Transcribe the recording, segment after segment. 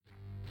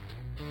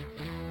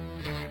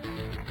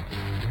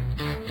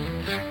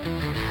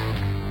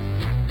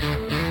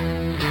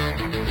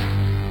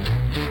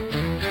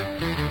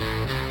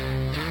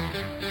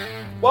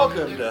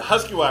Welcome to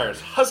Husky Wire's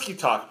Husky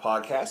Talk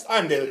podcast.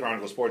 I'm Daily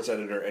Chronicle sports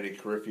editor Eddie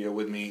Carriffia.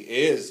 With me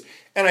is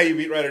NIU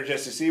beat writer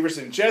Jesse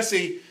Severson.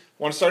 Jesse, I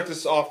want to start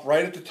this off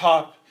right at the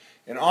top.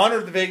 In honor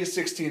of the Vegas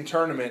 16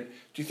 tournament,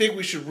 do you think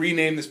we should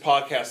rename this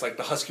podcast like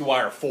the Husky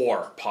Wire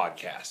 4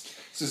 podcast,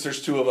 since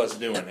there's two of us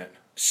doing it?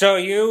 So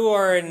you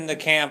are in the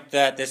camp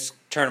that this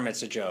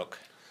tournament's a joke.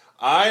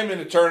 I'm in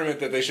a tournament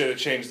that they should have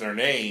changed their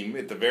name,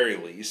 at the very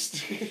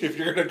least. If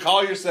you're going to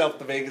call yourself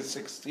the Vegas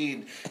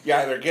 16, you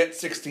either get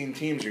 16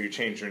 teams or you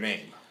change your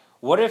name.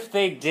 What if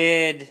they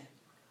did...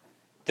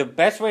 The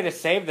best way to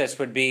save this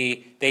would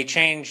be they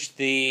changed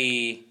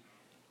the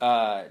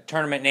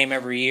tournament name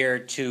every year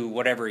to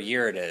whatever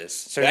year it is.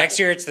 So next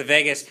year it's the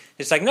Vegas...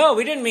 It's like, no,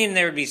 we didn't mean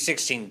there would be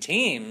 16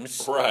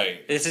 teams.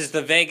 Right. This is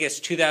the Vegas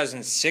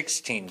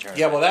 2016 tournament.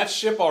 Yeah, well, that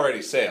ship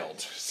already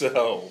sailed,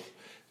 so...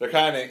 They're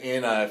kind of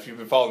in, if you've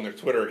been following their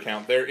Twitter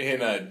account, they're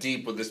in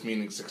deep with this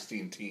meaning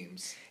 16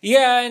 teams.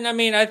 Yeah, and I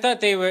mean, I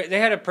thought they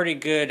had a pretty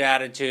good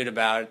attitude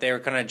about it. They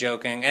were kind of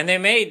joking. And they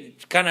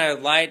made kind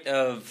of light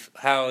of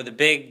how the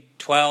Big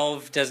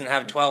 12 doesn't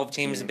have 12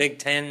 teams, the Big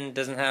 10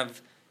 doesn't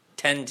have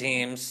 10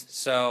 teams,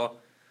 so...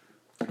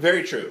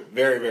 Very true.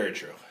 Very, very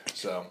true.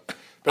 So,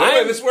 but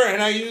anyway, this is where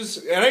NIU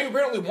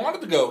apparently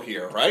wanted to go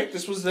here, right?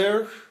 This was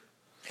their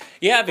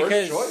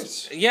first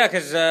choice. Yeah,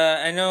 because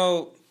I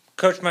know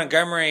Coach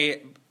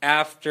Montgomery...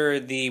 after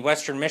the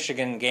Western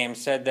Michigan game,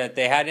 said that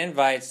they had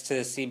invites to the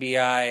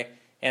CBI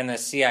and the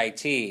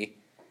CIT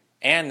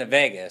and the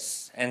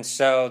Vegas. And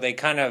so they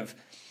kind of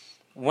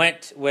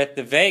went with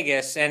the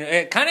Vegas, and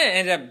it kind of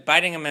ended up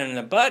biting them in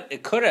the butt.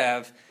 It could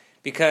have,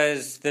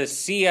 because the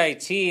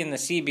CIT and the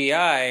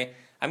CBI,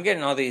 I'm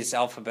getting all these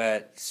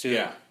alphabet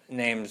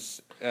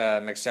names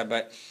mixed up,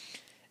 but...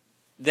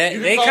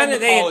 They call it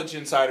the College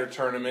Insider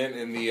Tournament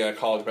in the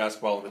College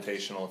Basketball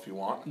Invitational if you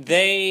want.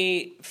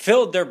 They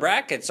filled their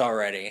brackets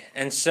already.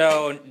 And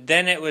so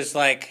then it was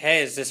like,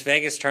 hey, is this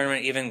Vegas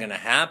tournament even going to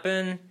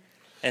happen?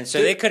 And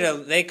so they could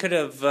have found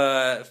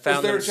themselves...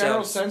 Was there a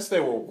general sense they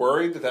were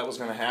worried that was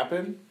going to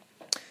happen?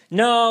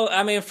 No,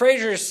 I mean,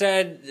 Frazier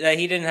said that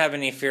he didn't have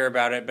any fear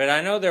about it, but I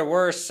know there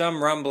were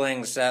some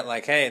rumblings that,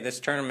 like, hey, this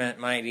tournament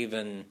might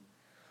even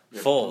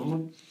fold.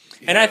 Yeah.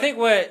 And I think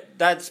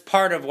that's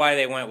part of why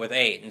they went with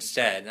 8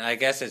 instead. I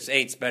guess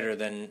 8's better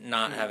than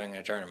not having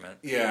a tournament.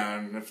 Yeah,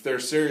 and if they're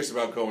serious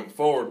about going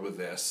forward with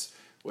this,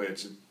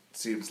 which it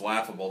seems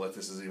laughable that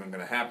this is even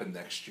going to happen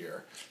next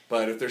year,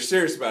 but if they're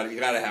serious about it, you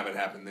got to have it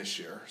happen this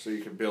year so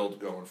you can build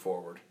going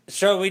forward.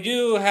 So we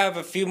do have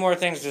a few more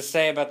things to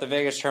say about the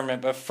Vegas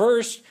tournament, but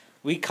first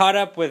we caught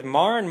up with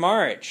Marin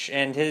Maric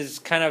and his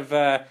kind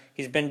of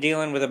he's been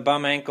dealing with a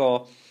bum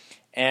ankle.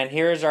 And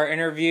here's our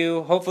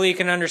interview. Hopefully you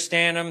can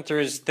understand him through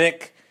his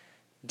thick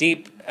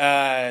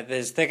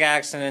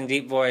accent and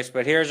deep voice.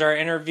 But here's our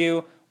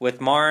interview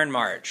with Marin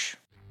Maric.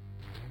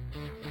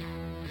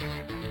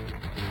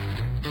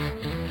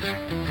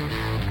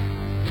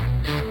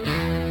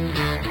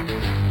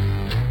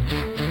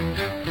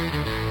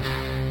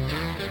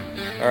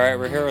 All right,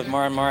 we're here with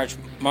Marin Maric.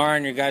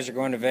 Marin, you guys are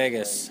going to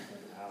Vegas.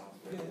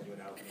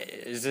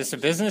 Is this a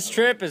business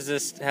trip? Is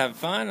this to have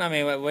fun? I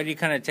mean, what do you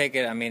kind of take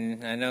it? I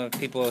mean, I know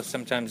people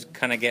sometimes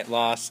kind of get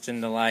lost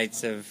in the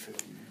lights of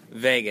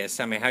Vegas.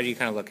 I mean, how do you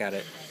kind of look at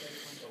it?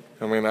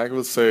 I mean, I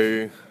would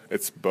say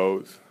it's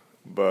both,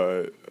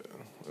 but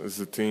as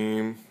a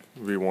team,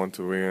 we want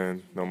to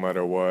win no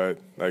matter what.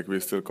 Like,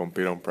 we still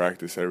compete on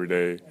practice every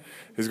day.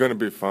 It's going to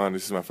be fun.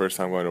 This is my first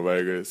time going to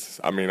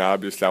Vegas. I mean,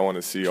 obviously, I want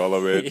to see all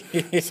of it.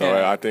 Yeah.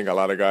 So I think a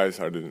lot of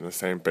guys are on the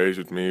same page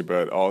with me,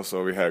 but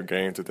also we have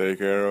game to take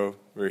care of.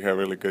 We have a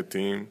really good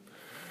team.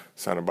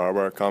 Santa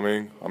Barbara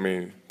coming. I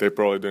mean, they're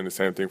probably doing the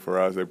same thing for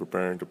us. They're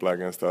preparing to play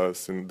against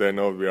us, and they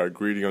know we are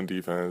greedy on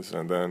defense.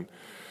 And then,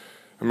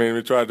 I mean,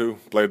 we try to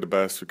play the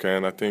best we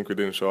can. I think we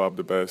didn't show up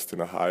the best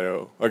in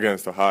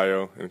against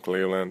Ohio and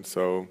Cleveland,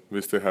 so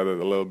we still had a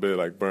little bit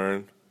like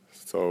burn.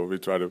 So we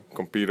try to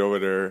compete over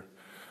there.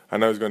 I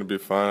know it's going to be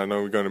fun. I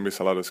know we're going to miss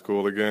a lot of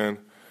school again.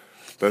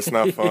 That's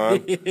not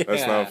fun. Yeah.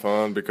 That's not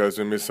fun because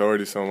we miss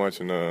already so much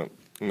in the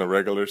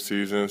regular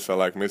season. So,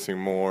 like, missing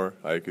more,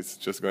 like, it's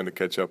just going to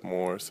catch up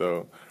more.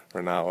 So,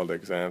 for now, all the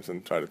exams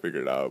and try to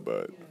figure it out.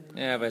 But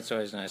yeah, but it's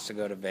always nice to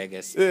go to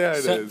Vegas. Yeah,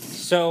 it is.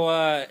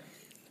 So,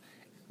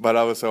 but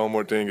I would say one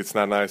more thing. It's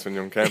not nice when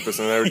you're on campus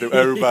and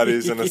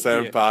everybody's in the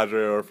San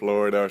Padre or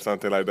Florida or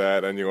something like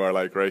that, and you are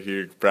like right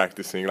here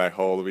practicing like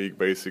whole week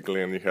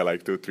basically, and you have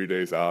like 2-3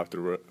 days off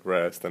to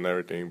rest and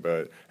everything.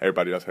 But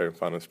everybody else having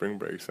fun on spring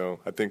break, so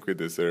I think we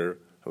deserve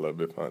a little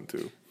bit of fun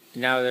too.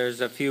 Now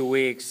there's a few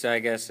weeks, I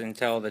guess,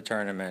 until the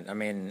tournament. I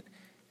mean,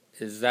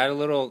 is that a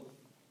little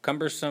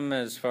cumbersome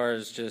as far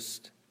as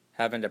just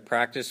having to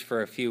practice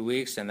for a few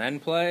weeks and then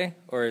play,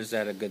 or is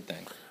that a good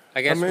thing?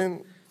 I guess.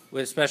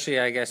 Especially,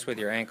 I guess, with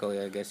your ankle,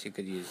 I guess you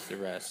could use the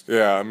rest.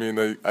 Yeah, I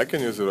mean, I can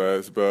use the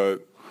rest, but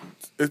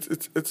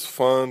it's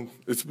fun.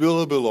 It's a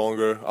little bit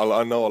longer.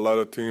 I know a lot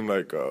of teams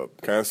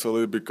cancel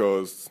it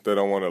because they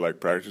don't want to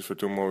practice for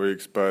 2 more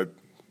weeks. But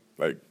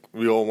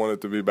we all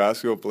wanted to be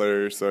basketball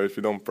players. So if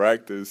you don't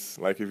practice,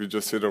 like if you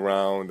just sit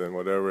around and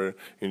whatever,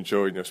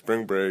 enjoy your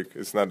spring break,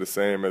 it's not the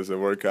same as a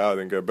workout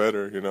and get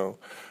better.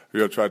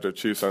 We all try to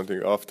achieve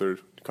something after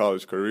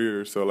college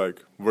career. So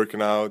like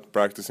working out,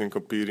 practicing,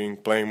 competing,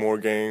 playing more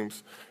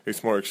games,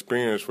 it's more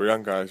experience for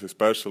young guys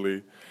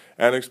especially,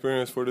 and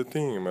experience for the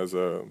team.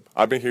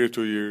 I've been here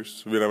 2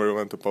 years. We never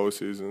went to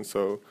postseason,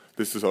 so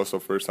this is also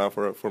first time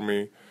for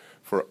me,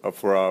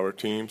 for our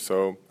team.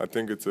 So I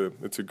think it's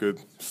a good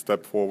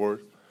step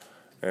forward,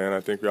 and I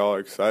think we're all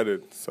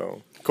excited.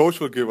 So coach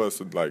will give us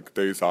like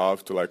days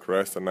off to like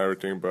rest and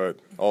everything, but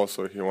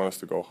also he wants us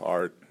to go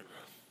hard.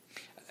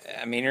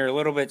 I mean, you're a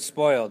little bit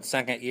spoiled.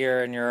 Second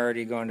year, and you're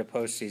already going to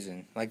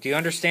postseason. Like, do you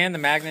understand the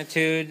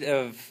magnitude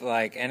of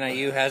like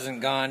NIU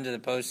hasn't gone to the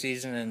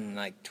postseason in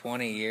like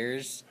 20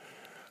 years?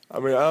 I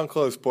mean, I don't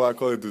call it spoil, I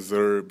call it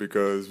deserve,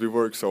 because we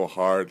work so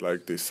hard.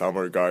 Like, the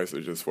summer guys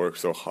that just work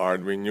so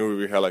hard. We knew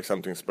we had, like,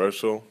 something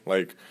special.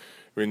 Like,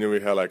 we knew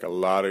we had, like, a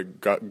lot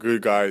of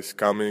good guys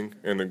coming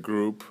in a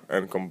group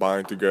and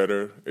combined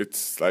together.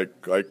 It's,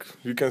 like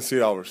you can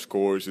see our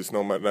scores. It's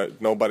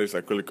nobody's,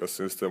 like, really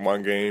consistent.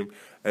 One game,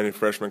 any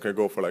freshman can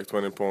go for, like,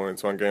 20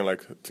 points. One game,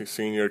 like,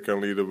 senior can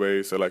lead the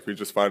way. So, like, we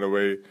just find a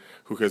way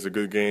who has a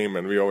good game,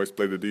 and we always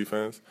play the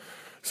defense.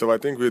 So I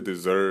think we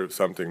deserve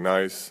something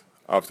nice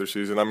after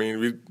season. I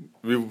mean,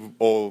 we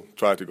all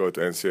tried to go to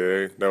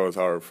NCAA. That was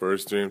our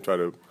first dream, try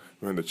to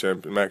win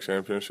the MAC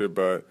championship.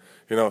 But,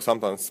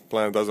 sometimes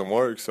plan doesn't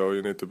work, so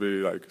you need to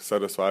be, like,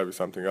 satisfied with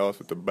something else,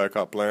 with the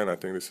backup plan. I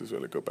think this is a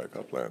really good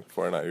backup plan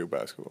for NIU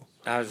basketball.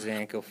 How does the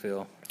ankle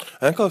feel?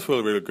 Ankles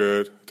feel really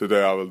good.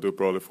 Today I will do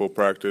probably full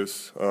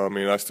practice.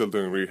 I'm still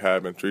doing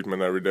rehab and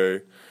treatment every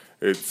day.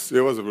 It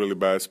was a really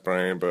bad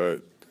sprain,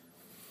 but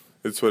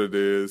it's what it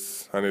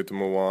is. I need to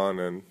move on.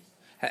 And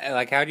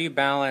like, how do you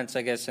balance,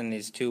 I guess, in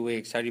these 2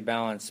 weeks, how do you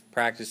balance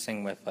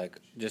practicing with, like,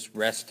 just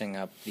resting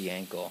up the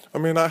ankle? I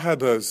mean, I had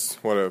this,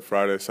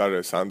 Friday,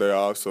 Saturday, Sunday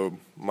off, so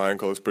my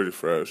ankle is pretty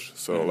fresh.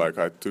 So,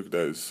 I took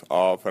days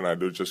off, and I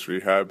do just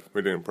rehab.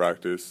 We didn't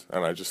practice,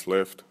 and I just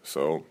lift.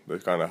 So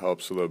that kind of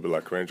helps a little bit,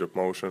 like, range of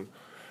motion.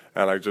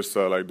 And I just,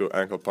 do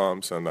ankle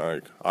pumps and,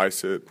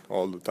 ice it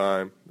all the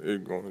time.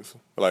 It goes,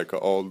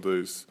 all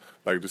this,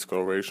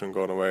 discoloration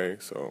going away,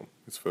 so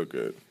it's feel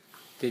good.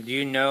 Did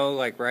you know,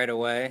 like, right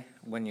away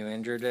when you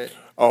injured it?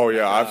 Oh,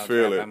 yeah, I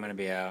feel it. I'm going to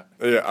be out.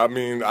 Yeah, I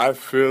mean, I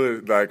feel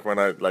it, like, when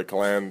I,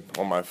 land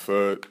on my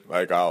foot.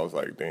 Like, I was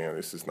like, damn,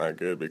 this is not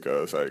good,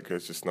 because,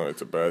 it's just,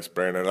 it's a bad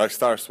sprain. And I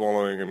start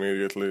swallowing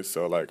immediately,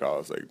 so, I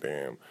was like,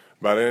 damn.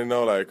 But I didn't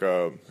know,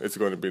 it's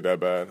going to be that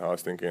bad. I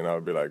was thinking I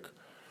would be,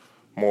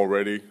 more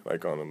ready,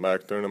 on the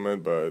MAC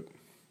tournament. But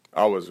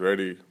I was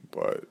ready.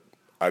 But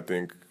I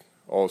think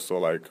also,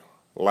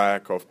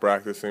 lack of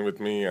practicing with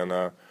me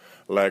and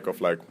lack of,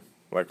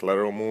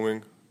 lateral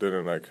moving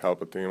didn't,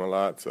 help a team a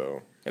lot,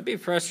 so. It'd be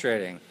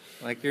frustrating.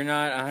 Like, you're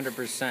not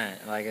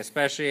 100%,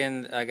 especially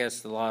in, I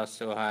guess, the loss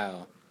to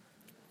Ohio.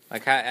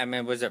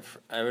 Was it,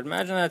 I would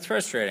imagine that's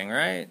frustrating,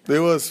 right? It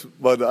was,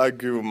 but I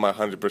give my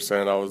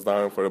 100%. I was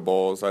down for the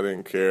balls. I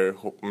didn't care.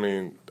 I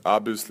mean,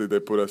 obviously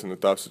they put us in a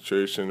tough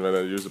situation when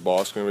they use the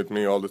ball screen with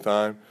me all the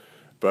time,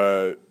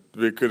 but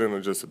we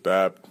couldn't just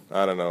adapt.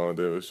 I don't know.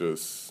 There was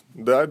just,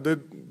 they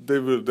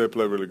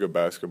play really good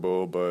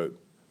basketball, but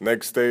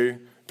next day,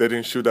 they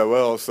didn't shoot that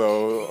well,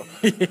 so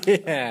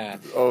yeah.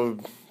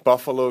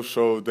 Buffalo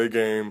showed their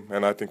game,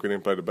 and I think we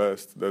didn't play the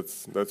best.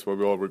 That's what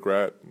we all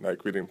regret.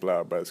 We didn't play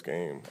our best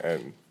game,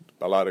 and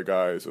a lot of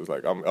guys was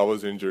I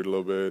was injured a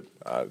little bit.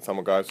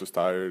 Some guys was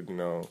tired.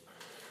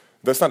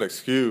 That's not an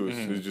excuse.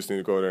 You just need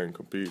to go there and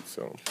compete.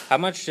 So, how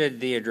much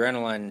did the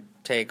adrenaline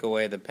take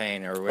away the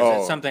pain, or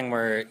was it something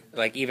where,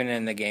 even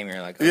in the game,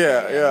 you're like,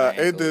 okay,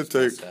 it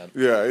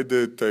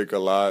did take a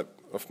lot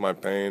of my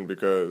pain,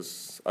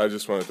 because I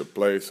just wanted to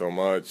play so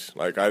much.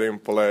 I didn't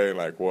play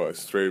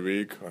straight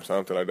week or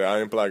something like that. I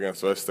didn't play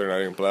against Western. I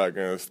didn't play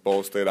against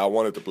Ball State. I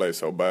wanted to play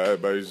so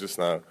bad, but it's just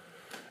not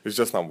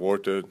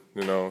worth it,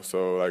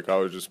 So I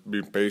would just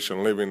be patient,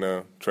 live in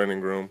the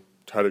training room,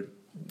 try to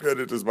get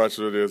it as much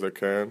of it as I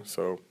can.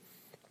 So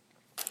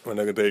when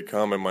the day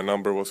come and my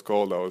number was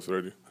called, I was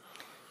ready.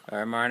 All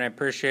right, Martin, I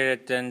appreciate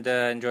it, and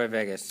enjoy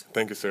Vegas.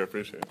 Thank you, sir.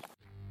 Appreciate it.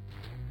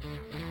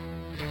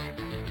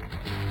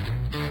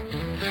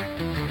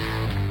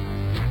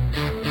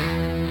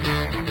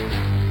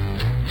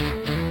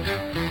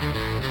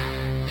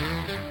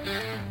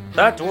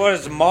 That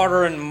was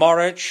Martin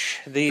Maric,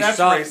 That's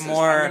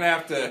sophomore. Racist. I'm gonna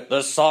have to.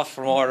 The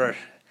sophomore.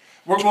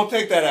 We'll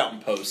take that out in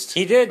post.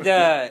 He did.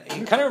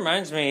 He kind of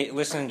reminds me,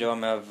 listening to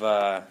him, of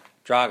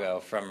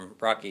Drago from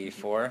Rocky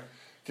IV.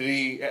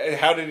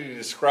 How did he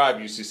describe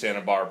UC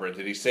Santa Barbara?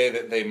 Did he say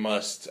that they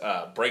must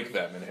break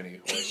them in any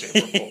way,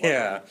 shape, or form?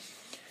 Yeah.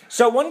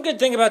 So one good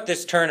thing about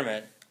this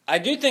tournament, I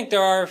do think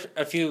there are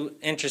a few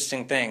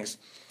interesting things.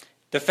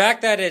 The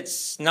fact that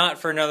it's not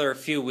for another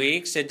few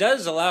weeks, it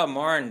does allow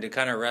Martin to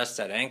kind of rest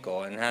that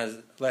ankle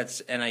and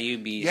lets NIU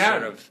be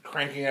sort of...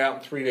 cranking it out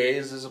in 3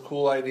 days is a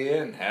cool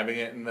idea, and having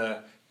it in the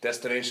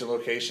destination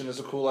location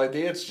is a cool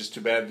idea. It's just too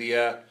bad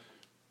the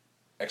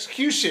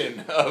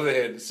execution of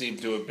it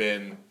seemed to have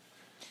been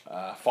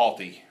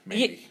faulty,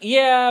 maybe.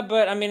 Yeah,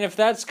 but I mean, if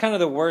that's kind of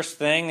the worst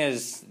thing,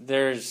 is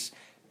there's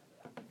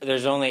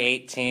only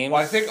 8 teams.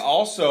 Well, I think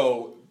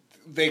also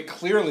they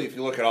clearly, if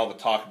you look at all the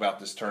talk about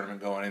this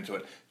tournament going into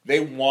it, they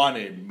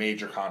wanted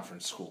major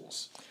conference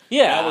schools.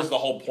 Yeah, that was the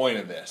whole point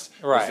of this,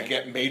 right? Was to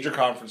get major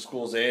conference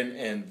schools in,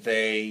 and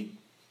they,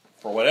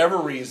 for whatever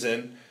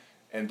reason,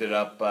 ended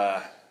up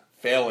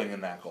failing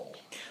in that goal.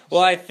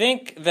 Well, I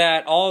think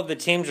that all of the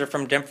teams are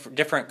from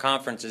different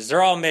conferences.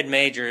 They're all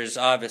mid-majors,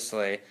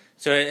 obviously.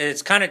 So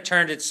it's kind of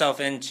turned itself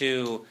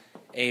into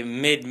a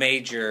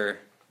mid-major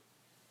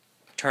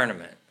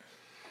tournament.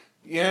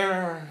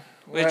 Yeah.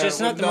 Which is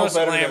not the most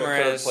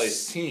glamorous. Third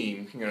place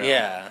team. You know,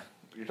 yeah.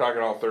 You're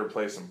talking all third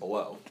place and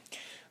below.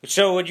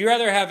 So would you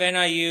rather have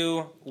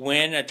NIU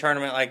win a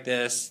tournament like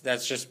this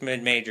that's just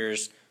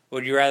mid-majors?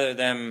 Would you rather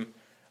them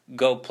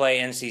go play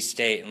NC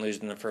State and lose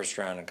in the first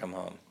round and come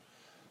home?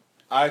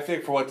 I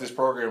think for what this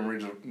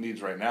program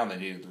needs right now, they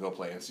need to go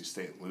play NC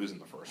State and lose in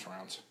the first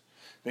rounds.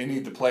 They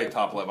need to play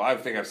top level. I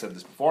think I've said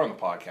this before on the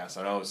podcast.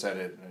 I know I've said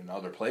it in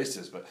other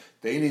places, but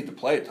they need to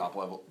play top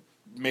level,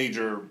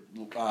 major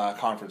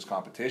conference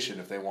competition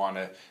if they want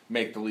to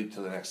make the leap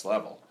to the next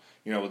level.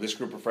 You know, with this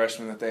group of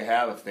freshmen that they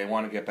have, if they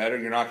want to get better,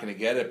 you're not going to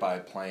get it by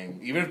playing.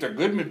 Even if they're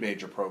good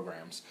mid-major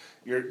programs,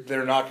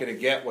 they're not going to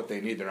get what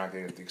they need. They're not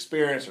going to get the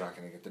experience. They're not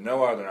going to get the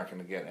know-how. They're not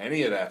going to get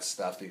any of that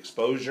stuff. The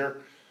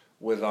exposure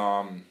with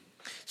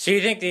So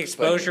you think the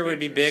exposure would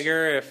be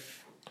bigger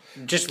if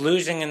just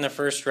losing in the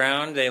first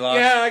round they lost?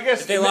 Yeah, I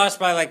guess if they lost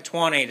by like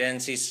 20 to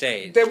NC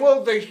State. They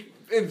will. They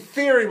in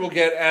theory will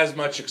get as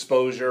much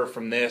exposure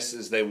from this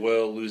as they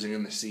will losing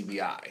in the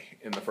CBI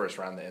in the first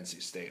round to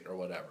NC State or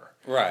whatever.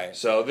 Right.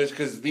 So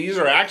because these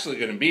are actually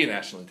going to be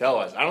nationally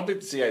televised. I don't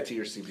think the CIT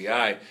or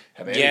CBI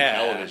have any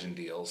television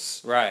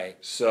deals. Right.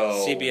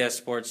 So CBS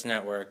Sports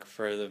Network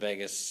for the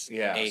Vegas.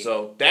 Yeah. 8.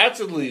 So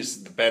that's at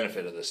least the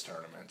benefit of this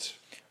tournament.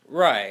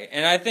 Right.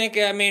 And I think,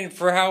 I mean,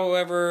 for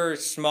however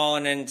small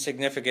and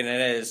insignificant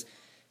it is,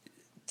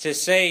 to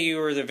say you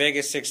were the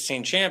Vegas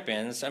 16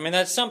 champions, I mean,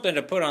 that's something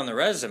to put on the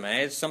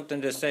resume. It's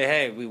something to say,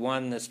 hey, we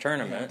won this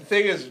tournament. The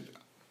thing is,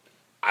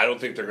 I don't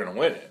think they're going to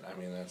win it. I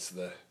mean,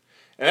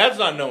 and that's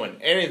not knowing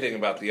anything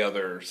about the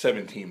other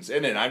 7 teams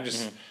in it. I'm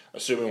just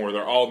assuming where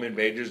they're all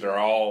mid-majors, they're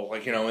all,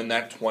 like, you know, in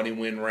that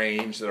 20-win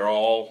range. They're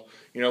all,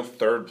 you know,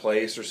 third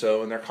place or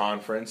so in their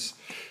conference.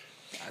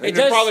 I think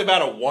there's probably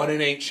about a 1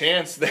 in 8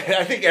 chance that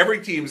I think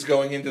every team's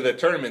going into the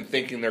tournament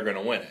thinking they're going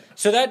to win it.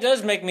 So that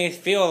does make me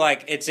feel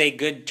like it's a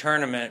good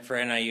tournament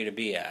for NIU to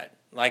be at.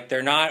 Like,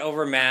 they're not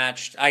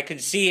overmatched. I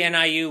could see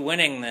NIU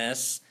winning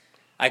this.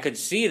 I could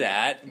see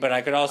that, but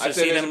I could also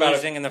see them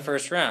losing in the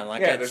first round.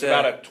 Like, yeah, there's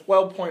about a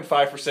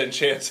 12.5%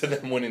 chance of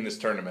them winning this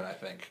tournament, I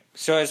think.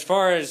 So as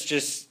far as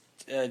just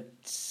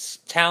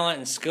talent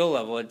and skill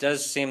level, it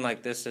does seem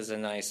like this is a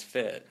nice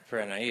fit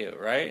for NIU,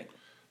 right?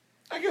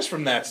 I guess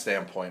from that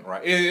standpoint,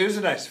 right. It is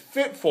a nice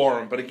fit for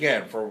them, but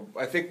again, for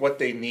I think what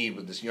they need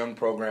with this young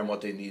program,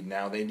 what they need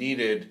now, they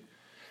need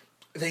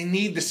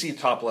to see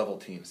top-level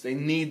teams. They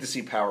need to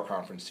see power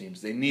conference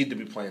teams. They need to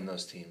be playing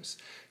those teams.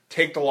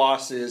 Take the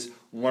losses,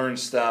 learn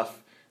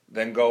stuff,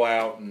 then go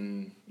out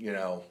and, you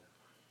know,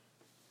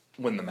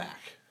 win the MAC.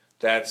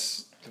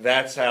 That's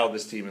how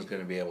this team is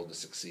going to be able to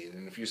succeed.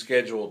 And if you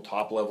schedule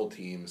top-level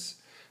teams,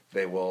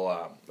 they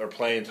will. They're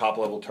playing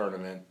top-level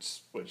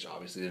tournaments, which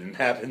obviously didn't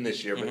happen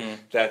this year, but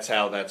that's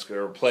how that's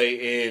going to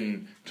play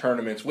in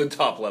tournaments with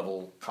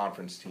top-level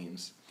conference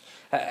teams.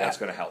 That's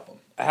going to help them.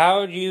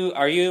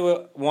 Are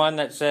you one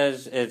that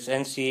says it's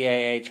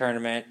NCAA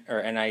tournament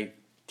or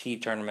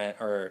NIT tournament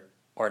or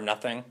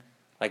nothing?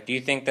 Like, do you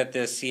think that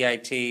the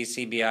CIT,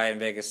 CBI, and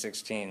Vegas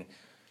 16,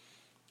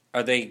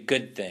 are they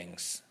good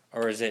things?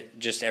 Or is it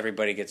just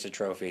everybody gets a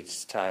trophy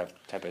type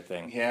of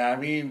thing? Yeah, I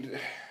mean,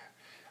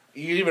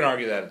 you could even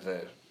argue that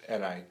the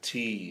NIT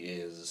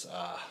is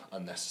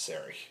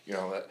unnecessary. You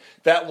know,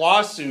 that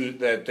lawsuit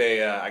that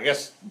they, I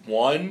guess,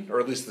 won, or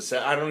at least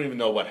I don't even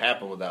know what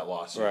happened with that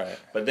lawsuit. Right.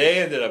 But they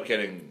ended up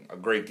getting a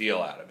great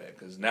deal out of it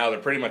because now they're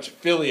pretty much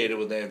affiliated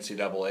with the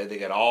NCAA. They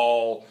get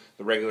all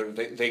the regular,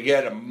 they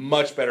get a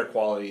much better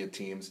quality of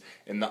teams,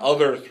 and the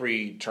other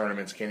 3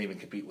 tournaments can't even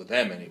compete with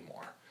them anymore.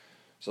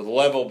 So the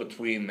level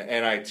between the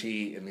NIT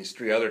and these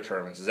 3 other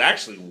tournaments is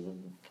actually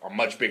a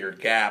much bigger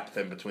gap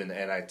than between the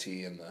NIT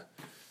and the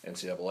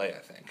NCAA, I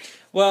think.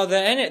 Well,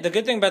 the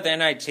good thing about the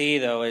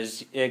NIT, though,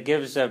 is it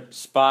gives a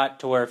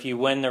spot to where if you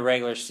win the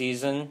regular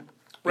season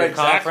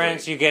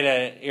conference, you get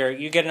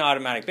an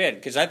automatic bid.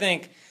 Because I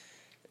think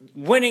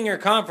winning your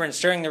conference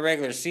during the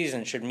regular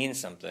season should mean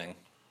something.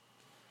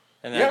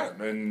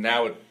 And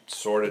now it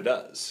sort of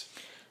does.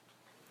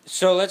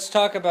 So let's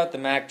talk about the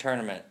MAC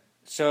tournament.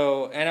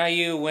 So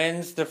NIU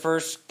wins the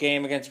first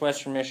game against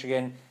Western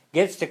Michigan,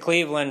 gets to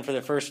Cleveland for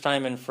the first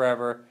time in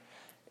forever.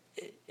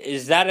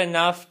 Is that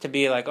enough to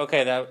be like,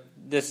 okay,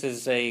 this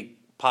is a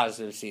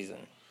positive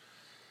season?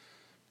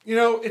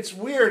 It's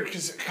weird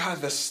because, God,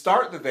 the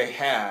start that they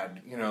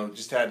had,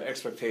 just had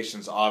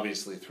expectations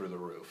obviously through the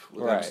roof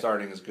with them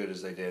starting as good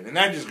as they did. And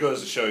that just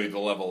goes to show you the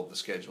level of the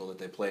schedule that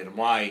they played and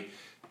why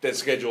that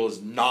schedule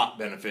is not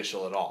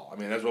beneficial at all. I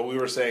mean, that's what we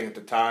were saying at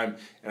the time,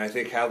 and I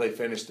think how they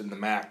finished in the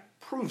MAC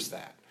proves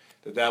that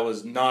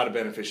was not a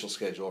beneficial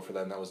schedule for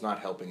them. That was not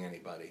helping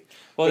anybody.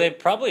 Well, they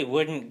probably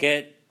wouldn't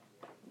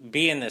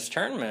be in this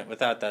tournament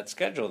without that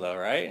schedule, though,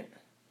 right?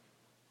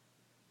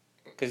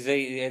 Because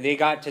they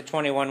got to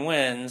 21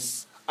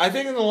 wins. I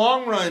think in the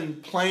long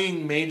run,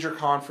 playing major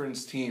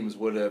conference teams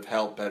would have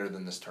helped better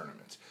than this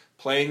tournament.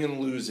 Playing and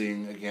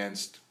losing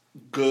against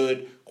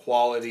good,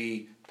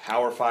 quality,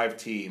 Power 5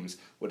 teams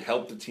would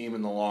help the team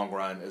in the long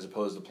run as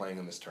opposed to playing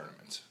in this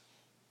tournament.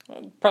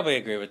 I'd probably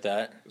agree with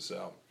that.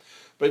 So,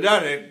 but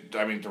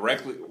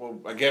directly. Well,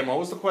 again, what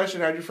was the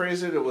question? How'd you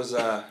phrase it? It was.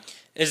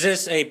 Is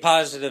this a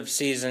positive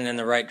season in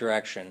the right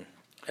direction?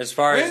 As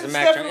far as the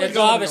MAC tournament,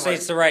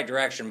 it's the right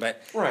direction,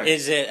 but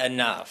is it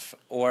enough,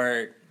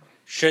 or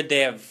should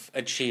they have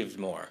achieved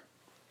more?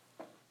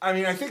 I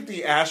mean, I think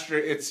the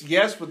asterisk, it's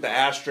yes with the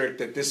asterisk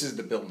that this is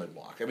the building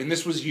block. I mean,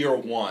 this was year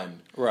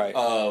one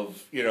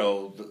of,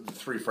 the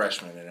three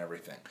freshmen and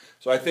everything.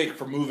 So I think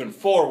for moving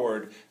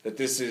forward that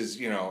this is,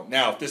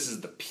 now if this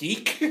is the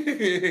peak,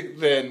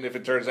 then if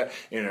it turns out,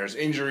 there's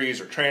injuries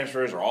or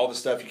transfers or all the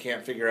stuff you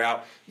can't figure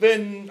out,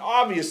 then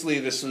obviously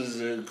this is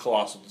a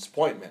colossal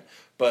disappointment.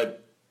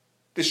 But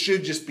this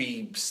should just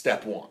be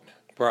step one.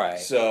 Right.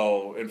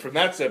 So, and from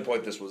that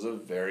standpoint, this was a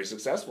very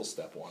successful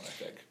step one, I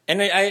think.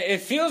 And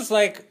it feels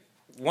like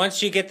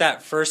once you get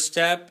that first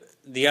step,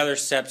 the other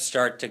steps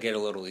start to get a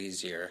little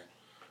easier.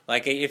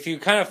 Like if you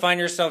kind of find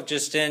yourself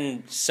just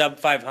in sub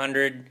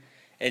 500,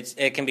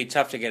 it can be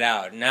tough to get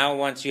out. Now,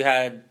 once you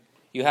have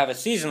a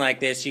season like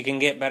this, you can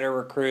get better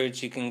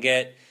recruits. You can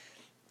get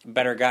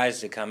better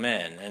guys to come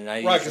in, and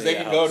because they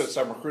can go to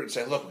some recruit and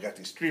say, "Look, we got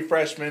these three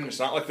freshmen. It's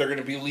not like they're going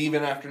to be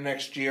leaving after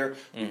next year.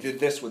 We did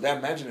this with them.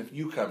 Imagine if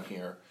you come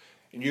here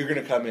and you're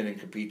going to come in and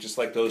compete just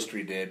like those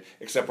three did.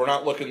 Except we're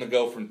not looking to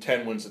go from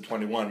 10 wins to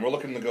 21. We're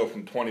looking to go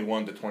from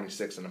 21 to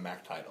 26 in a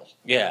MAC title.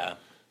 Yeah.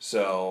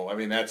 So I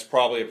mean that's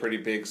probably a pretty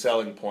big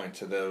selling point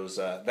to those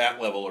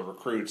that level of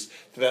recruits,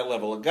 to that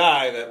level of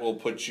guy that will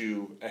put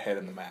you ahead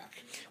in the MAC.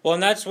 Well,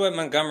 and that's what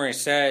Montgomery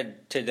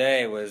said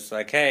today was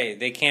like, hey,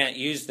 they can't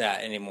use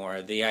that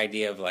anymore. The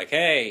idea of like,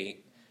 hey,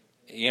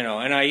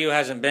 NIU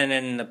hasn't been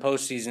in the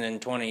postseason in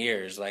 20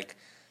 years. Like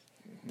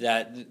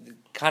that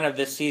kind of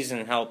this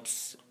season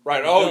helps.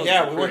 Right. Oh,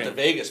 yeah. We went to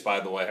Vegas, by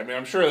the way. I mean,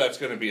 I'm sure that's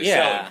going to be a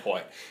selling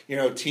point.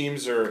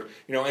 Teams are,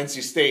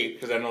 NC State,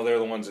 because I know they're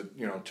the ones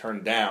that,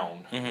 turned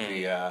down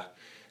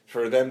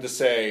for them to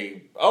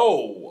say,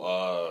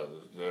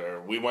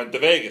 we went to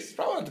Vegas. It's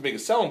probably not the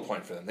biggest selling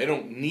point for them. They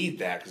don't need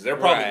that because they're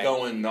probably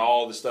going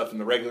all the stuff in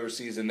the regular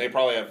season. They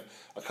probably have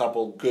a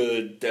couple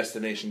good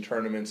destination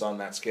tournaments on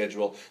that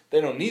schedule.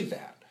 They don't need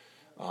that.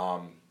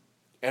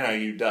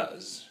 NIU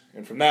does.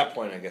 And from that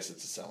point, I guess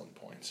it's a selling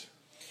point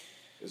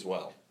as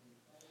well.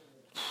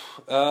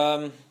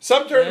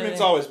 Some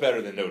tournaments always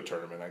better than no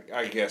tournament.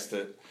 I guess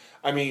that.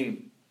 I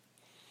mean,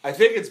 I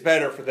think it's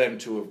better for them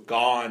to have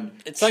gone.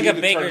 It's like a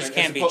beggars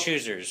can't be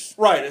choosers,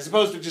 right? As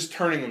opposed to just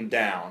turning them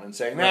down and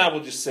saying, "We'll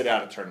just sit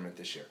out a tournament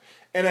this year."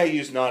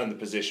 NIU's not in the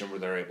position where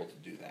they're able to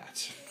do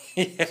that.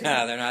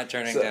 Yeah, they're not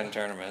turning down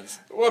tournaments.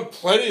 Well,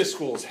 plenty of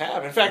schools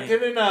have. In fact,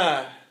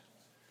 didn't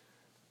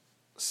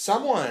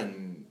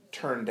someone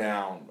turned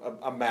down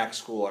a MAC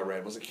school? I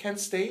read, was it Kent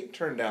State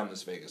turned down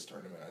this Vegas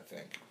tournament? I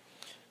think.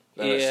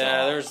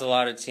 There's a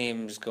lot of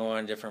teams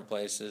going different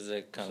places.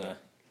 It kind of.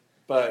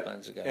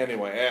 But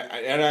anyway,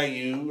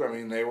 NIU, I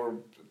mean, they were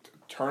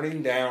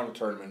turning down a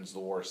tournament is the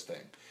worst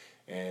thing.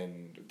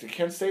 And did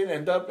Kent State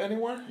end up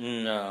anywhere?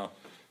 No.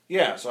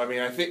 Yeah, so I mean,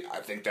 I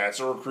think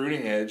that's a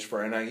recruiting edge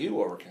for NIU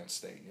over Kent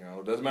State.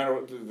 It doesn't matter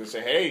what they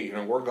say. Hey,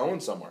 we're going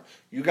somewhere.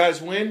 You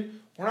guys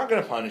win. We're not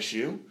going to punish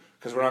you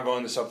because we're not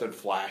going to something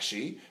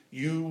flashy.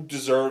 You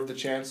deserve the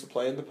chance to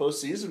play in the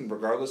postseason,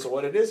 regardless of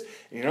what it is.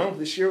 And,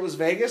 this year it was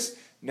Vegas.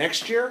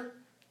 Next year,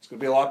 it's going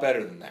to be a lot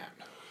better than that.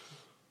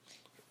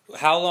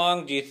 How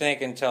long do you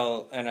think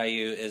until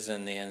NIU is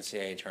in the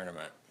NCAA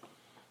tournament?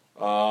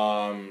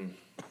 I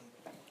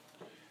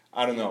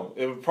don't know.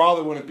 It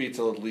probably wouldn't be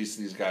till at least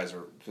these guys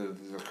are the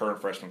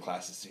current freshman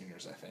class as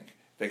seniors. I think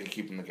they can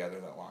keep them together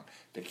that long.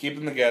 They keep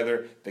them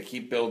together. They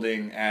keep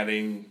building,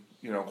 adding,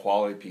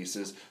 quality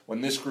pieces.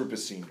 When this group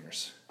is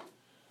seniors,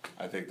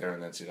 I think they're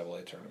in the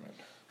NCAA tournament.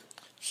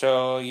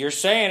 So you're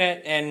saying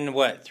it in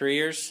what, 3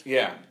 years?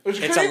 Yeah, it's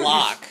a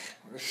lock.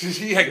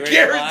 Yeah,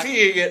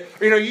 guaranteeing it.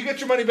 You get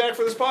your money back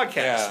for this podcast.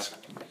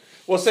 Yeah.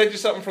 We'll send you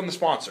something from the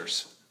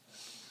sponsors.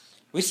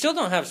 We still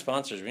don't have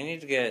sponsors. We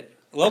need to get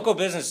local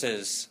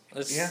businesses.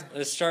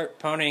 Let's start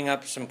ponying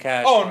up some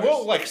cash. Oh, and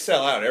we'll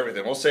sell out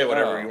everything. We'll say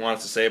whatever you want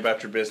us to say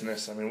about your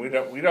business. I mean, we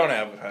don't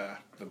have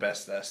the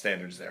best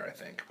standards there, I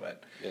think.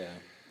 But yeah.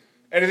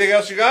 Anything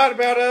else you got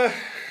about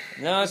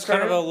No, it's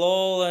kind of a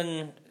lull,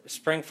 and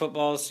spring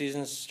football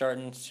season's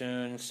starting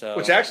soon. So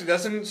which actually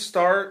doesn't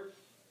start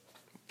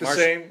the March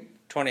same.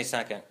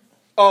 22nd.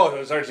 Oh,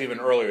 it starts even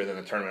earlier than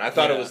the tournament. I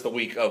thought it Yeah. was the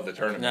week of the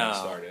tournament No.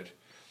 started.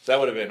 So that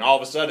would have been all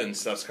of a sudden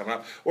stuff's coming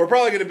up. We're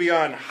probably going to be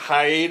on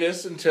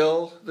hiatus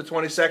until the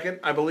 22nd,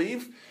 I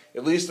believe.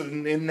 At least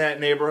in that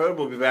neighborhood.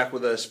 We'll be back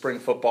with a spring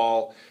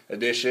football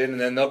edition. And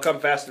then they'll come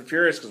fast and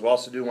furious because we'll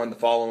also do one the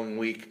following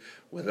week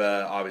with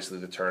obviously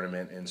the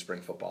tournament and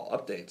spring football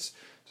updates.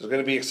 So it's going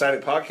to be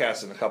exciting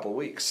podcasts in a couple of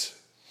weeks.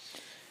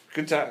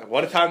 Good time.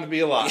 What a time to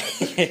be alive.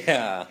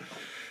 Yeah.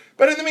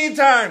 But in the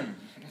meantime,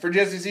 for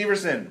Jesse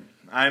Severson,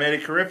 I'm Eddie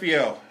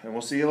Carifio, and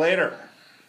we'll see you later.